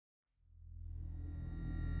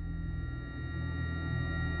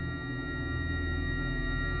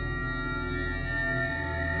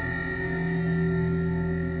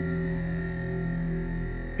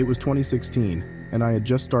It was 2016, and I had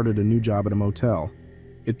just started a new job at a motel.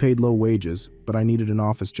 It paid low wages, but I needed an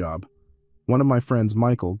office job. One of my friends,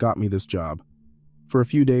 Michael, got me this job. For a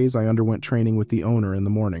few days, I underwent training with the owner in the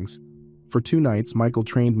mornings. For 2 nights, Michael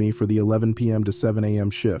trained me for the 11 p.m. to 7 a.m.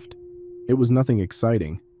 shift. It was nothing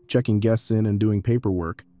exciting, checking guests in and doing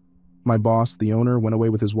paperwork. My boss, the owner, went away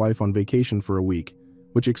with his wife on vacation for a week,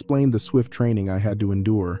 which explained the swift training I had to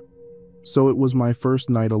endure. So it was my first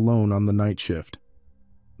night alone on the night shift.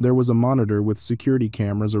 There was a monitor with security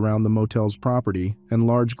cameras around the motel's property and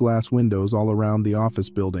large glass windows all around the office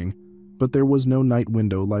building, but there was no night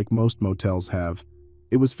window like most motels have.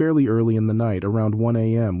 It was fairly early in the night, around 1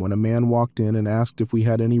 a.m., when a man walked in and asked if we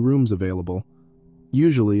had any rooms available.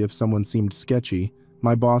 Usually, if someone seemed sketchy,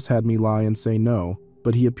 my boss had me lie and say no,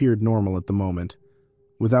 but he appeared normal at the moment.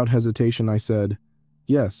 Without hesitation, I said,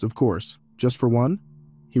 "Yes, of course. Just for one?"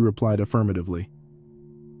 He replied affirmatively.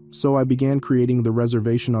 So I began creating the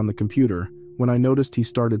reservation on the computer when I noticed he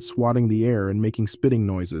started swatting the air and making spitting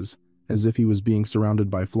noises, as if he was being surrounded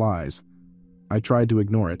by flies. I tried to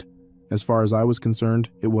ignore it. As far as I was concerned,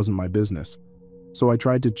 it wasn't my business. So I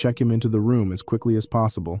tried to check him into the room as quickly as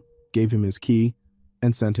possible, gave him his key,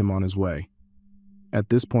 and sent him on his way. At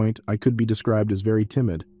this point, I could be described as very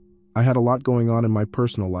timid. I had a lot going on in my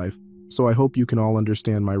personal life, so I hope you can all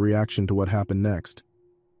understand my reaction to what happened next.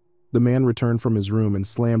 The man returned from his room and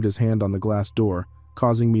slammed his hand on the glass door,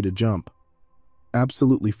 causing me to jump.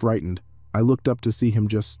 Absolutely frightened, I looked up to see him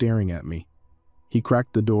just staring at me. He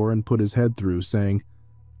cracked the door and put his head through, saying,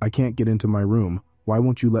 "I can't get into my room. Why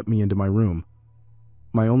won't you let me into my room?"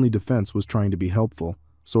 My only defense was trying to be helpful,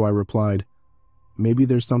 so I replied, "Maybe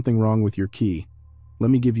there's something wrong with your key.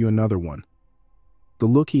 Let me give you another one." The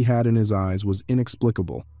look he had in his eyes was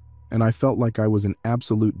inexplicable, and I felt like I was in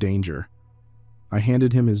absolute danger. I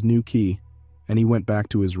handed him his new key, and he went back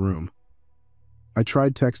to his room. I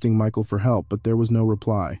tried texting Michael for help, but there was no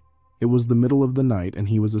reply. It was the middle of the night, and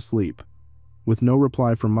he was asleep. With no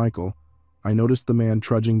reply from Michael, I noticed the man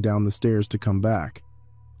trudging down the stairs to come back.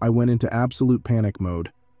 I went into absolute panic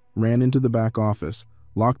mode, ran into the back office,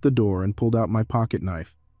 locked the door, and pulled out my pocket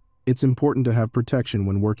knife. It's important to have protection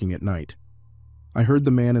when working at night. I heard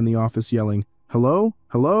the man in the office yelling, "Hello?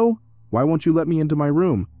 Hello? Why won't you let me into my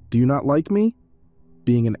room? Do you not like me?"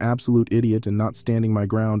 Being an absolute idiot and not standing my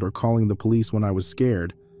ground or calling the police when I was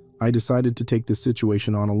scared, I decided to take this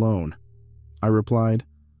situation on alone. I replied,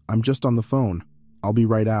 "I'm just on the phone. I'll be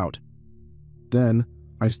right out." Then,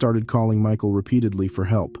 I started calling Michael repeatedly for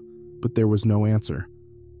help, but there was no answer.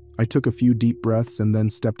 I took a few deep breaths and then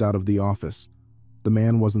stepped out of the office. The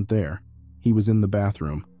man wasn't there. He was in the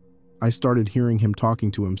bathroom. I started hearing him talking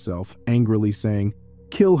to himself, angrily saying,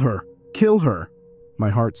 "Kill her! Kill her!" My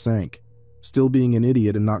heart sank. Still being an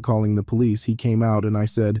idiot and not calling the police, he came out and I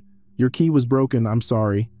said, "Your key was broken, I'm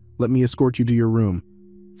sorry. Let me escort you to your room."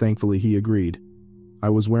 Thankfully, he agreed. I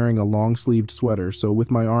was wearing a long-sleeved sweater, so with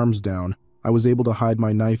my arms down, I was able to hide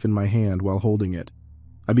my knife in my hand while holding it.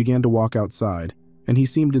 I began to walk outside, and he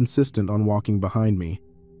seemed insistent on walking behind me.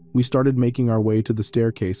 We started making our way to the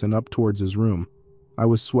staircase and up towards his room. I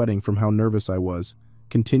was sweating from how nervous I was,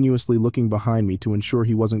 continuously looking behind me to ensure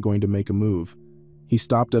he wasn't going to make a move. He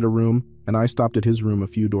stopped at a room, and I stopped at his room a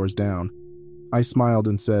few doors down. I smiled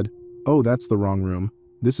and said, "Oh, that's the wrong room.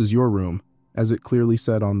 This is your room," as it clearly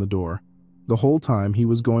said on the door. The whole time he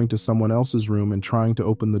was going to someone else's room and trying to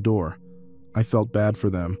open the door. I felt bad for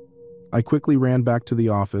them. I quickly ran back to the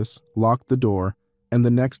office, locked the door, and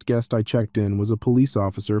the next guest I checked in was a police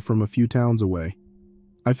officer from a few towns away.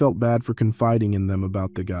 I felt bad for confiding in them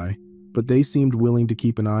about the guy, but they seemed willing to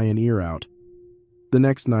keep an eye and ear out. The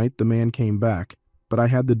next night, the man came back, but I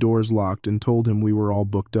had the doors locked and told him we were all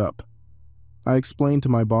booked up. I explained to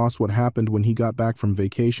my boss what happened when he got back from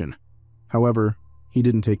vacation. However, he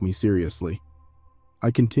didn't take me seriously.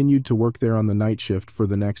 I continued to work there on the night shift for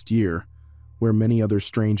the next year, where many other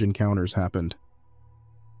strange encounters happened.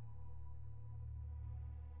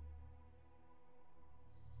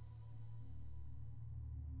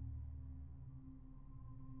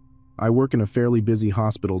 I work in a fairly busy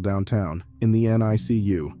hospital downtown, in the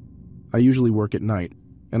NICU. I usually work at night,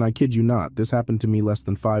 and I kid you not, this happened to me less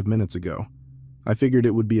than 5 minutes ago. I figured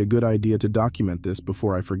it would be a good idea to document this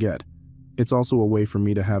before I forget. It's also a way for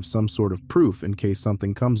me to have some sort of proof in case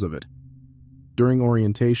something comes of it. During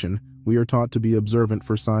orientation, we are taught to be observant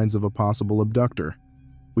for signs of a possible abductor.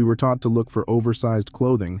 We were taught to look for oversized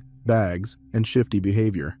clothing, bags, and shifty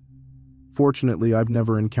behavior. Fortunately, I've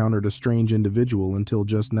never encountered a strange individual until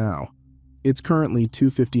just now. It's currently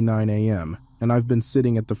 2:59 a.m., and I've been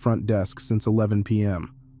sitting at the front desk since 11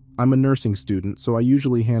 p.m. I'm a nursing student, so I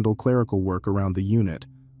usually handle clerical work around the unit.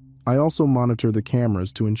 I also monitor the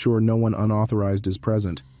cameras to ensure no one unauthorized is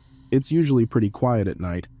present. It's usually pretty quiet at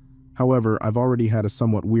night. However, I've already had a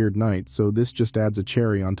somewhat weird night, so this just adds a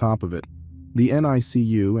cherry on top of it. The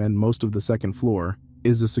NICU and most of the second floor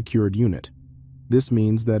is a secured unit. This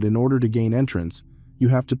means that in order to gain entrance, you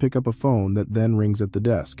have to pick up a phone that then rings at the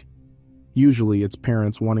desk. Usually it's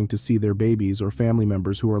parents wanting to see their babies or family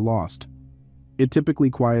members who are lost. It typically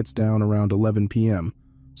quiets down around 11 p.m.,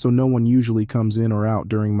 so no one usually comes in or out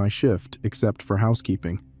during my shift except for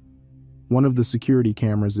housekeeping. One of the security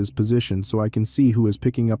cameras is positioned so I can see who is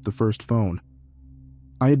picking up the first phone.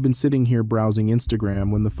 I had been sitting here browsing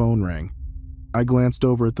Instagram when the phone rang. I glanced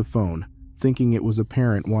over at the phone, thinking it was a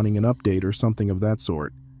parent wanting an update or something of that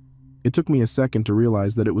sort. It took me a second to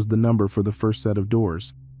realize that it was the number for the first set of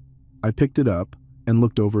doors. I picked it up and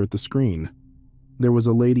looked over at the screen. There was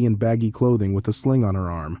a lady in baggy clothing with a sling on her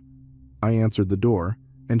arm. I answered the door,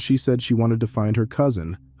 and she said she wanted to find her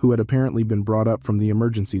cousin, who had apparently been brought up from the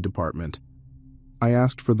emergency department. I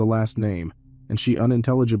asked for the last name, and she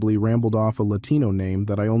unintelligibly rambled off a Latino name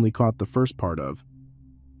that I only caught the first part of.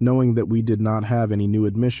 Knowing that we did not have any new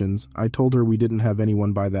admissions, I told her we didn't have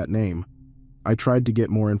anyone by that name. I tried to get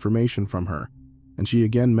more information from her, and she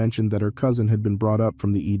again mentioned that her cousin had been brought up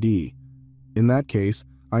from the ED. In that case,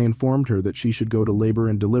 I informed her that she should go to labor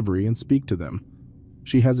and delivery and speak to them.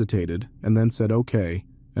 She hesitated, and then said okay,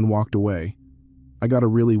 and walked away. I got a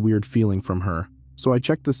really weird feeling from her, so I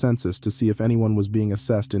checked the census to see if anyone was being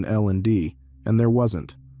assessed in L&D, and there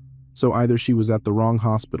wasn't. So either she was at the wrong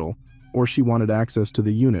hospital, or she wanted access to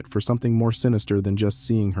the unit for something more sinister than just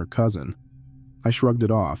seeing her cousin. I shrugged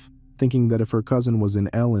it off, thinking that if her cousin was in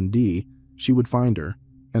L&D, she would find her,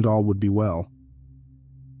 and all would be well.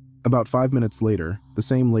 About 5 minutes later, the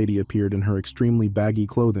same lady appeared in her extremely baggy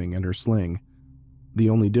clothing and her sling. The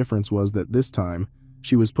only difference was that this time,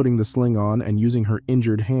 she was putting the sling on and using her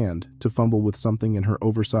injured hand to fumble with something in her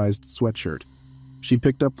oversized sweatshirt. She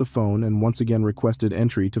picked up the phone and once again requested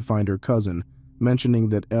entry to find her cousin, mentioning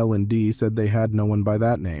that L&D said they had no one by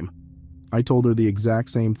that name. I told her the exact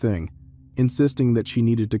same thing, insisting that she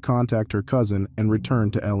needed to contact her cousin and return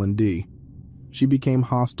to L&D. She became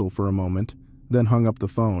hostile for a moment, then hung up the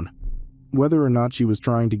phone. Whether or not she was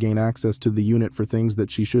trying to gain access to the unit for things that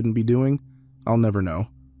she shouldn't be doing, I'll never know.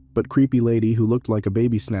 But creepy lady who looked like a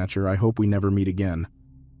baby snatcher, I hope we never meet again.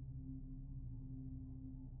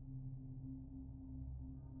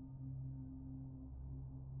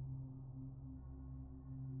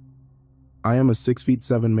 I am a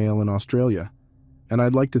 6'7" male in Australia, and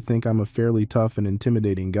I'd like to think I'm a fairly tough and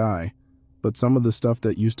intimidating guy, but some of the stuff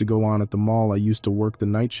that used to go on at the mall I used to work the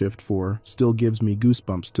night shift for still gives me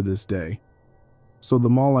goosebumps to this day. So the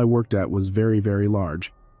mall I worked at was very, very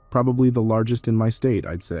large, probably the largest in my state,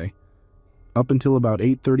 I'd say. Up until about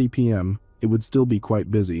 8:30 p.m., it would still be quite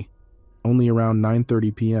busy. Only around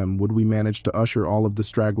 9:30 p.m. would we manage to usher all of the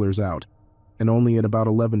stragglers out, and only at about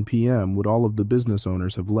 11 p.m. would all of the business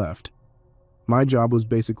owners have left. My job was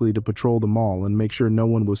basically to patrol the mall and make sure no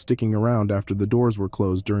one was sticking around after the doors were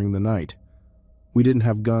closed during the night. We didn't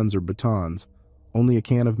have guns or batons, only a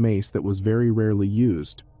can of mace that was very rarely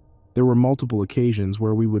used. There were multiple occasions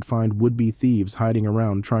where we would find would-be thieves hiding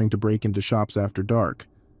around trying to break into shops after dark,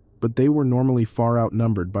 but they were normally far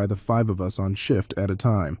outnumbered by the 5 of us on shift at a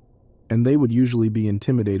time, and they would usually be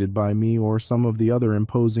intimidated by me or some of the other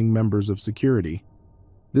imposing members of security.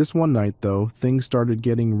 This one night, though, things started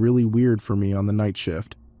getting really weird for me on the night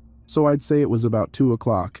shift. So I'd say it was about 2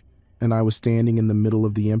 o'clock, and I was standing in the middle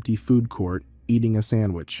of the empty food court, eating a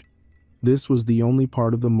sandwich. This was the only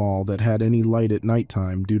part of the mall that had any light at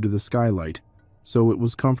nighttime due to the skylight, so it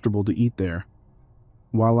was comfortable to eat there.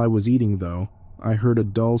 While I was eating, though, I heard a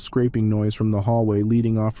dull scraping noise from the hallway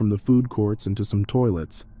leading off from the food courts into some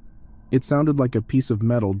toilets. It sounded like a piece of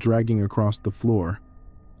metal dragging across the floor.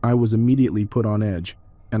 I was immediately put on edge,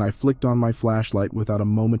 and I flicked on my flashlight without a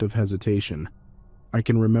moment of hesitation. I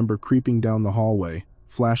can remember creeping down the hallway,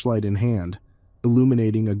 flashlight in hand,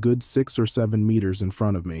 illuminating a good 6 or 7 meters in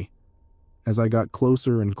front of me. As I got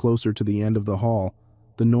closer and closer to the end of the hall,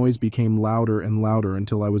 the noise became louder and louder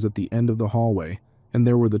until I was at the end of the hallway, and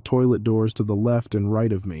there were the toilet doors to the left and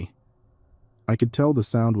right of me. I could tell the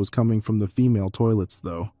sound was coming from the female toilets,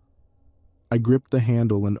 though. I gripped the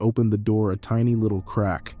handle and opened the door a tiny little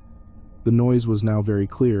crack. The noise was now very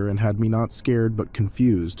clear and had me not scared but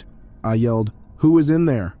confused. I yelled, "Who is in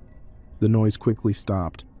there?" The noise quickly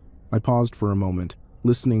stopped. I paused for a moment,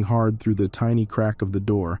 listening hard through the tiny crack of the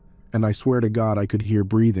door, and I swear to God I could hear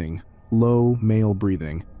breathing, low male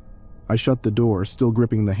breathing. I shut the door, still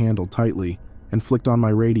gripping the handle tightly, and flicked on my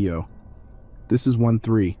radio. "This is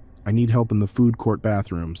 1-3. I need help in the food court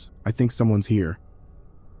bathrooms. I think someone's here."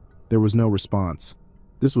 There was no response.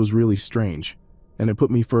 This was really strange, and it put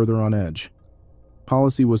me further on edge.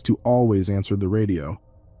 Policy was to always answer the radio,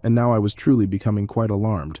 and now I was truly becoming quite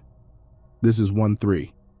alarmed. "This is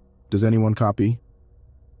 1-3. Does anyone copy?"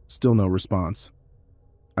 Still no response.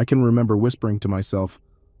 I can remember whispering to myself,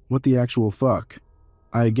 "What the actual fuck?"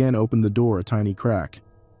 I again opened the door a tiny crack.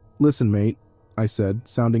 "Listen, mate," I said,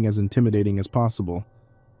 sounding as intimidating as possible.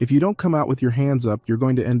 "If you don't come out with your hands up, you're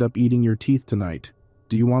going to end up eating your teeth tonight.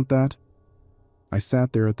 Do you want that?" I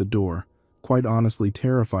sat there at the door, quite honestly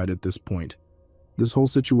terrified at this point. This whole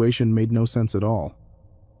situation made no sense at all.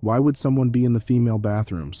 Why would someone be in the female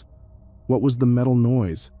bathrooms? What was the metal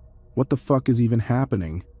noise? What the fuck is even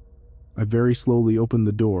happening? I very slowly opened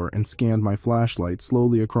the door and scanned my flashlight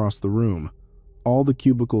slowly across the room. All the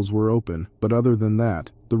cubicles were open, but other than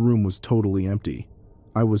that, the room was totally empty.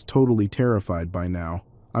 I was totally terrified by now.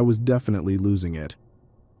 I was definitely losing it.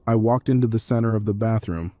 I walked into the center of the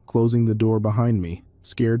bathroom, closing the door behind me,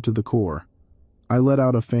 scared to the core. I let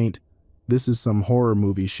out a faint, "This is some horror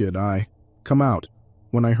movie shit, come out,"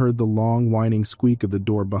 when I heard the long, whining squeak of the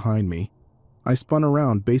door behind me. I spun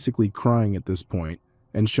around, basically crying at this point,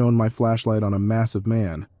 and shone my flashlight on a massive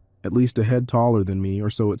man, at least a head taller than me, or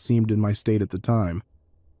so it seemed in my state at the time.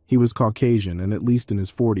 He was Caucasian and at least in his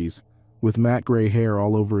 40s, with matte gray hair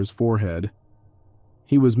all over his forehead.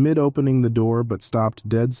 He was mid-opening the door but stopped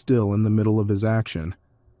dead still in the middle of his action.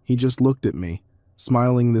 He just looked at me,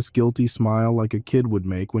 smiling this guilty smile like a kid would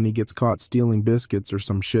make when he gets caught stealing biscuits or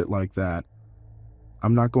some shit like that.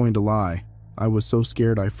 I'm not going to lie, I was so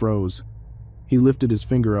scared I froze. He lifted his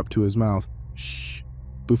finger up to his mouth, "Shh,"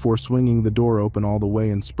 before swinging the door open all the way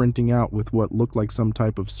and sprinting out with what looked like some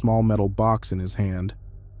type of small metal box in his hand.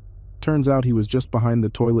 Turns out he was just behind the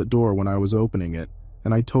toilet door when I was opening it,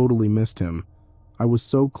 and I totally missed him. I was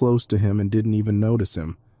so close to him and didn't even notice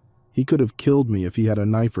him. He could have killed me if he had a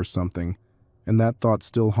knife or something, and that thought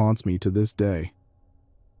still haunts me to this day.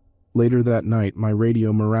 Later that night, my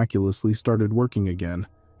radio miraculously started working again,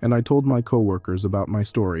 and I told my coworkers about my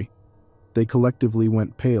story. They collectively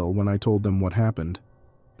went pale when I told them what happened.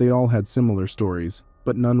 They all had similar stories,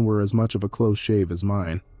 but none were as much of a close shave as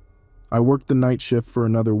mine. I worked the night shift for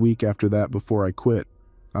another week after that before I quit.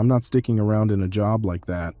 I'm not sticking around in a job like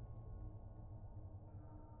that.